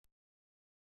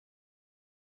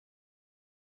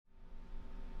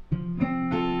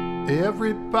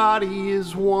Everybody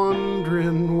is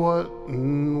wondering what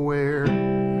and where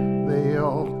they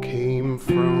all came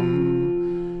from.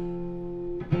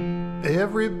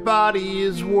 Everybody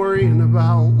is worrying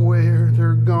about where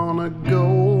they're gonna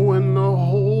go when the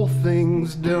whole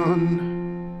thing's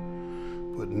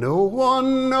done. But no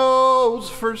one knows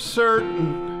for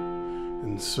certain,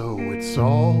 and so it's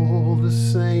all the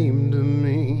same to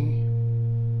me.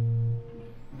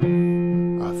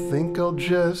 I think I'll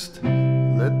just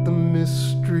let the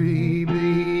mystery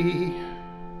be.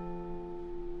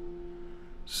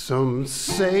 Some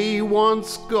say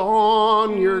once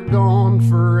gone, you're gone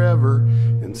forever,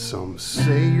 and some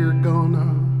say you're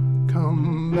gonna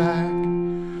come back.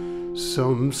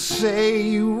 Some say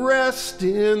you rest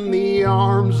in the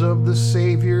arms of the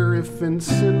Savior if in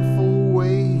sinful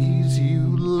ways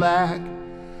you lack.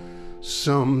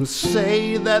 Some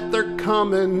say that they're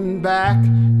coming back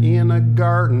in a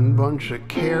garden, bunch of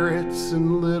carrots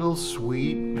and little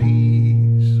sweet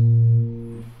peas.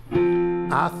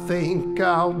 I think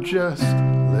I'll just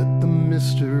let the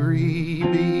mystery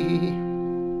be.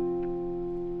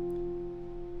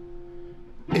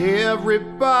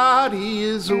 Everybody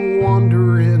is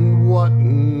wondering what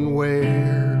and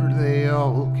where they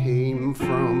all came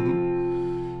from.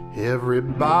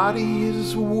 Everybody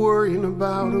is worrying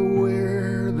about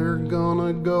where they're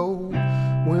gonna go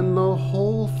when the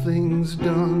whole thing's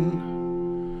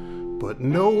done. But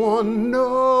no one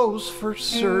knows for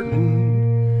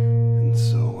certain, and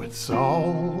so it's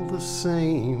all the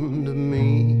same to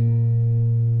me.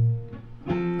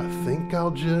 I think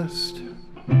I'll just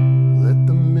let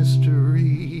the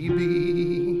mystery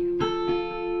be.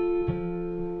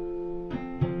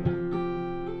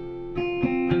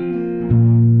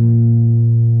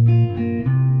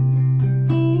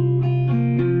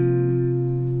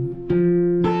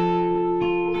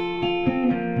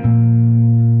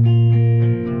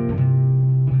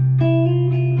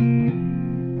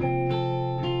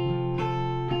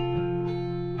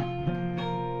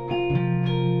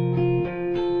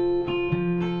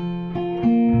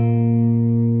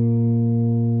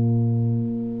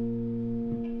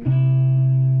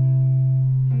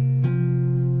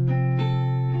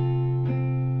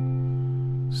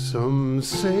 Some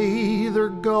say they're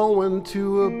going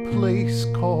to a place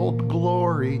called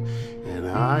glory, and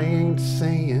I ain't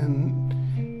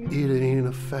saying it ain't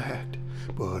a fact,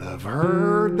 but I've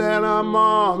heard that I'm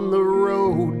on the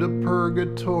road to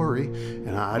purgatory,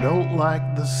 and I don't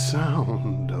like the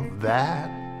sound of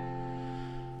that.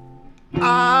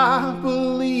 I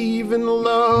believe in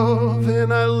love,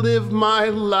 and I live my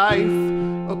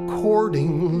life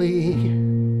accordingly.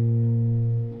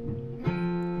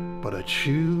 But I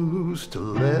choose to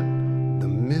let the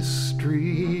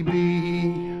mystery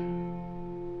be.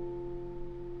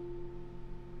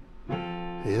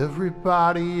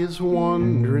 Everybody is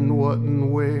wondering what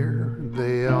and where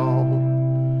they all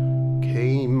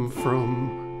came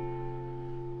from.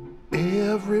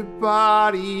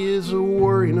 Everybody is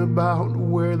worrying about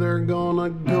where they're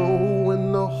gonna go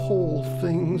when the whole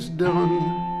thing's done.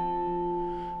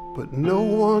 But no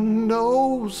one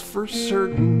knows for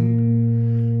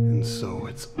certain, and so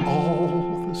it's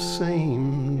all the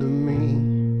same to me.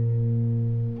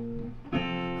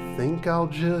 I think I'll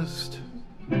just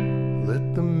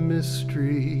let the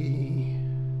mystery